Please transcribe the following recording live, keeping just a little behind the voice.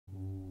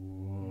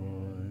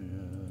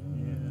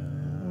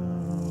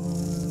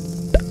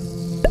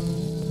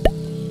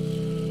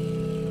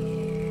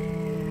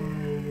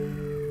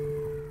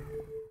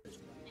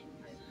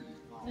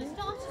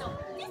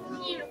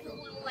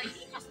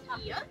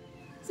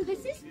So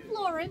this is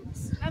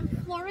Florence, and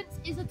Florence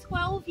is a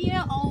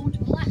 12-year-old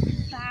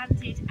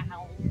black-banded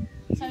owl.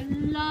 So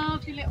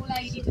lovely little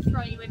lady to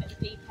throw you in at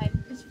the deep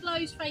end, because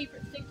Flo's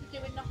favourite thing to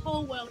do in the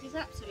whole world is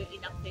absolutely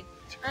nothing.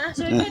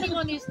 So if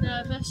anyone is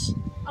nervous,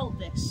 hold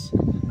this.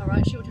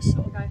 Alright, she'll just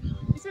sort of go,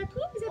 is that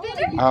cool? Is that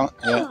better? Oh,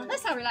 yeah. Oh,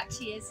 that's how relaxed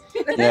she is.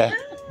 Yeah.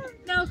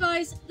 Now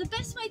guys, the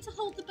best way to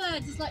hold the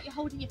birds is like you're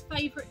holding your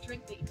favourite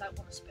drink that you don't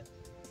want to spill.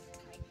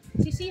 Okay.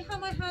 So you see how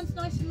my hand's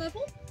nice and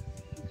level?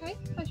 Okay,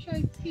 I'll show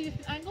you a few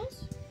different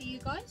angles for you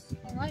guys.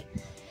 Alright,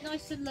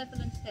 nice and level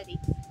and steady.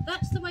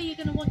 That's the way you're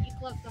going to want your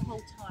glove the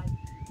whole time.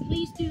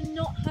 Please do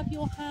not have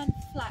your hand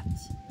flat.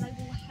 They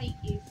will hate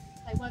you.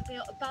 They won't be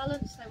able to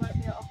balance, they won't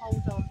be able to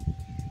hold on.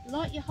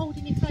 Like you're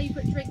holding your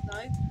favourite drink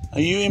though. Are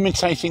you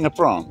imitating a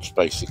branch,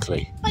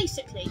 basically?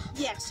 Basically,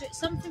 yes. So it's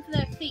something for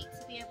their feet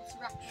to be able to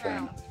wrap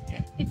around.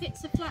 Yeah. If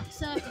it's a flat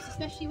surface,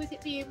 especially with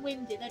it being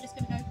windy, they're just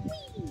going to go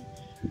whee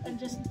and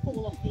just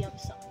fall off the other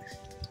side.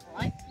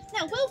 Alright?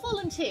 Now, well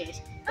volunteered.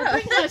 I'll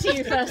bring her to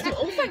you first of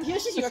all. Thank you,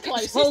 this is your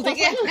closest. Holding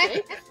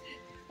it.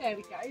 There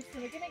we go. So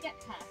we're going to get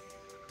her.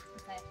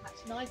 Okay,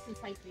 attached nice and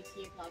safely to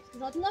your gloves.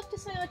 Because I'd love to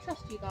say I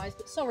trust you guys,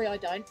 but sorry I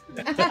don't.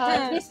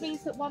 This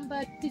means that one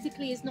bird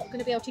physically is not going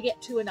to be able to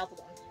get to another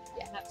one.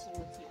 Yeah, that's all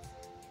it is.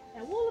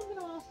 Now, all I'm going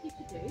to ask you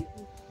to do is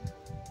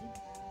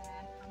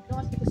I'm going to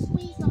ask you to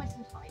squeeze nice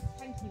and tight.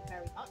 Thank you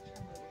very much.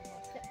 And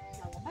we'll step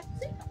slow on back.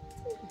 Super.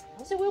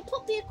 So we'll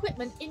pop the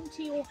equipment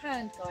into your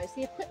hand, guys.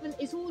 The equipment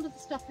is all of the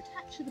stuff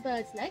attached to the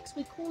bird's legs.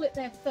 We call it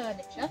their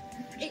furniture.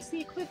 It's the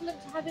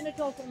equivalent to having a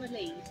dog on the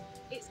lead.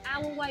 It's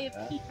our way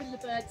of keeping the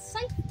birds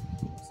safe,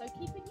 also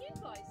keeping you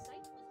guys safe.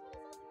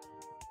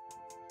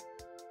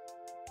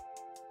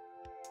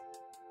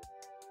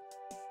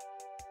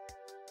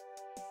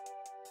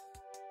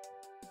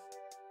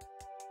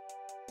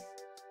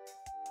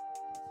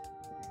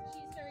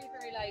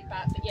 Very laid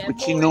back, but yeah. Would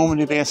she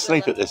normally be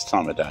asleep at this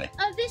time of day?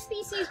 This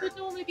species would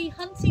normally be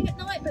hunting at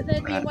night, but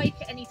they'd be awake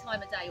at any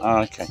time of day.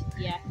 Oh, okay.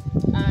 Yeah.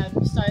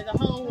 So the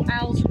whole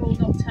owls are all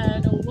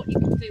nocturnal. What you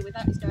can do with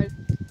that is go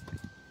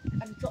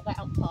and drop that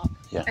out the park.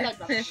 Yeah. No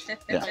rubbish. Yeah.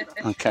 No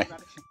rubbish. Okay. No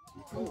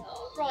rubbish.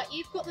 Right,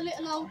 you've got the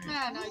little old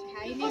man,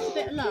 okay? He needs a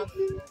bit of love.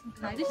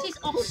 Okay, this is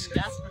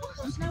Oscar.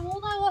 Now,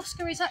 although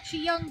Oscar is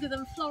actually younger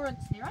than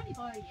Florence here, only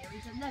by a year,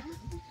 he's 11,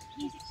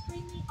 he's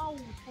extremely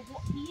old for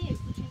what he is,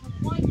 which is a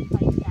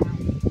white-faced owl.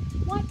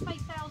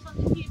 White-faced owls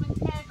under human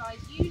care, guys,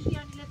 usually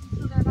only live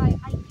until they're about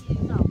 8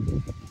 years old.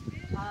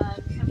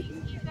 So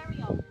he's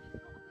very old.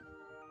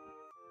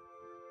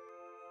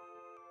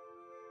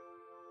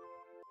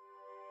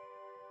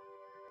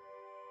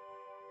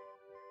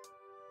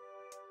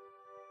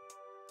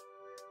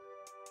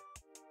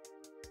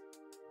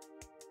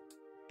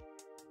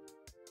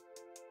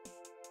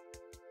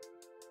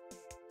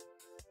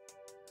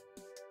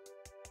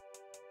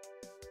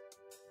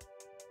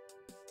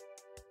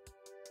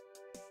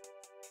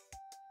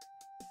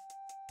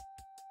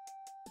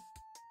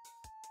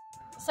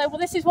 So well,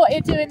 this is what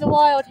he'll do in the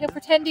wild. He'll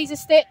pretend he's a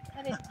stick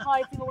and it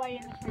hides him away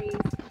in the trees.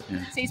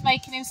 Yeah. So he's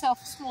making himself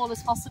as small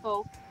as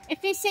possible.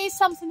 If he sees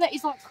something that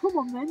he's like, come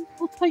on then,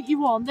 I'll take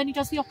you on, then he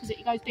does the opposite.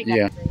 He goes bigger.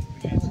 Yeah.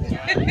 That's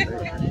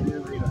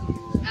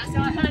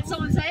how I heard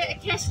someone say it, a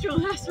kestrel,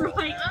 that's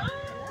right.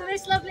 So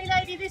this lovely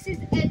lady, this is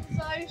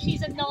Enzo.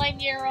 She's a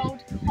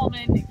 9-year-old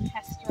common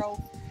kestrel.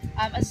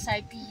 As I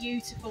say,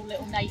 beautiful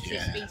little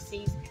native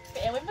species.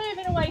 But yeah, we're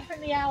moving away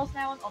from the owls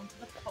now and onto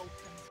the falcons.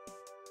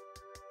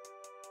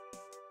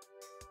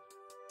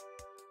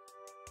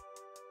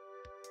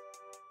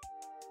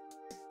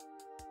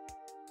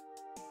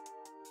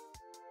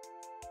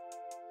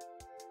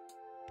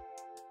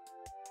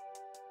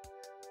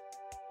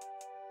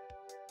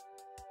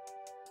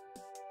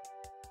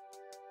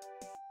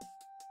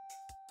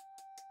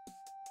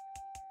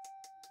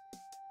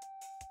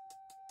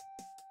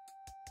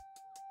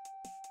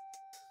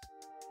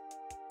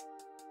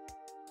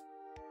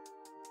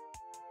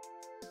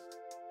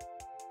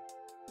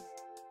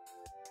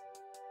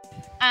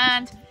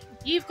 And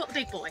you've got the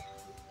big boy,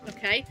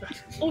 okay?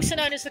 Also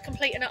known as the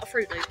complete and utter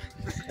Fruit Loop.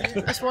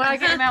 That's why I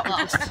get him out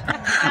last.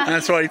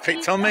 That's why he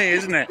picked on me,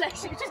 isn't it?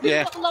 Just because he's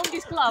got the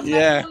longest glove,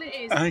 Yeah. that's all it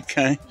is.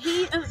 Okay.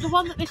 The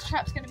one that this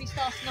trap's going to be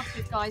starting off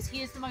with, guys,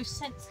 he is the most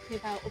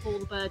sensitive out of all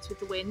the birds with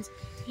the wind.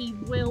 He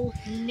will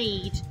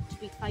need to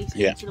be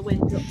facing into the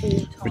wind at all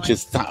times. Which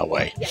is that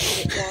away.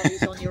 Yes, it while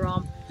he's on your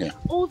arm. Yeah.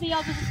 All the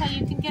others, I say,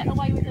 you can get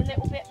away with a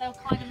little bit. They'll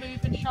kind of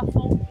move and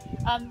shuffle.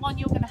 One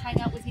you're going to hang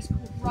out with, he's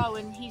called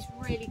Rowan. He's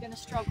really going to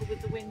struggle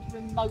with the wind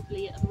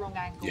remotely at the wrong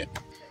angle. Yeah.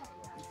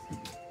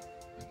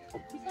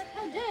 He's like,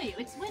 how dare you?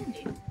 It's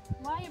windy.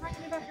 Why are you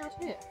bringing me back out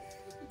here?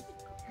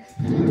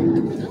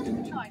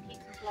 Try and keep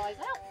some flies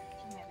out.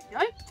 There we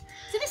go.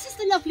 So this is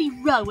the lovely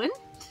Rowan.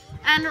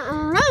 And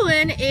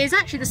Rowan is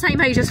actually the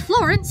same age as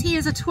Florence. He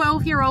is a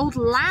 12-year-old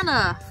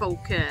lanner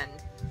falcon.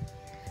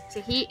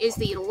 So he is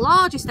the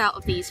largest out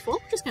of these four.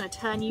 I'm just going to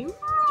turn you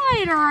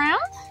right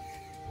around.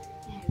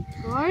 There we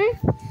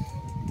go.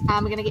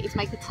 And we're going to get you to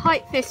make a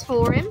tight fist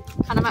for him.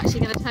 And I'm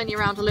actually going to turn you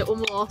around a little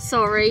more.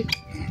 Sorry.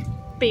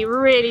 Be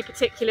really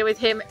particular with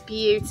him.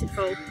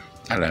 Beautiful.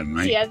 Hello, So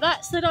mate. yeah,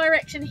 that's the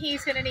direction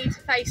he's going to need to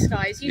face,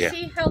 guys. You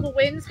see how the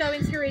wind's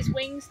going through his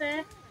wings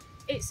there?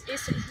 He's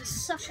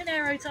such an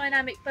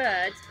aerodynamic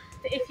bird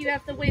that if you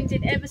have the wind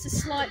in ever so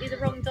slightly the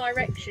wrong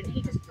direction,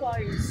 he just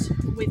goes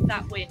with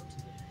that wind.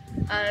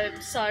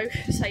 So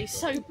he's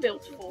so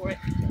built for it.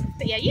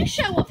 But yeah, you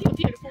show off your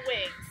beautiful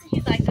wings.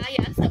 He's like, oh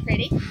yeah, that's so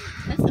pretty.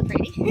 That's so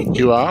pretty.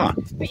 You are.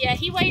 But yeah,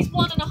 he weighs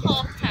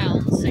 1.5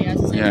 pounds. So yeah,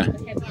 as I say, he's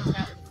the heaviest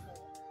out of the 4.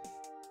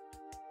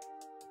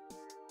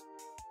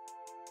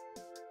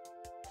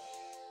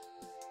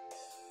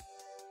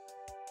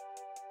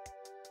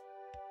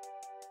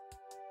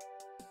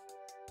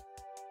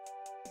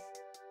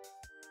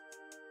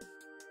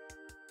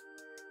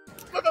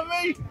 Look at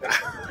me!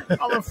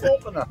 I'm a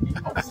falconer.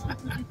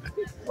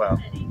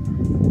 Well,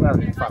 we're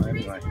having fun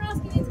anyway. We're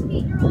asking you to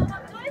keep your arm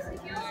up, guys.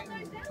 If your arm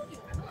goes down,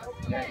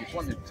 Yeah, he's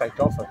wanting to take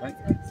off, I think.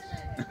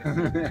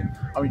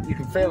 I mean, you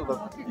can feel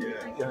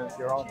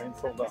your arm being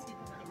pulled up.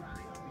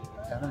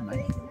 Hello,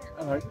 mate.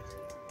 Hello.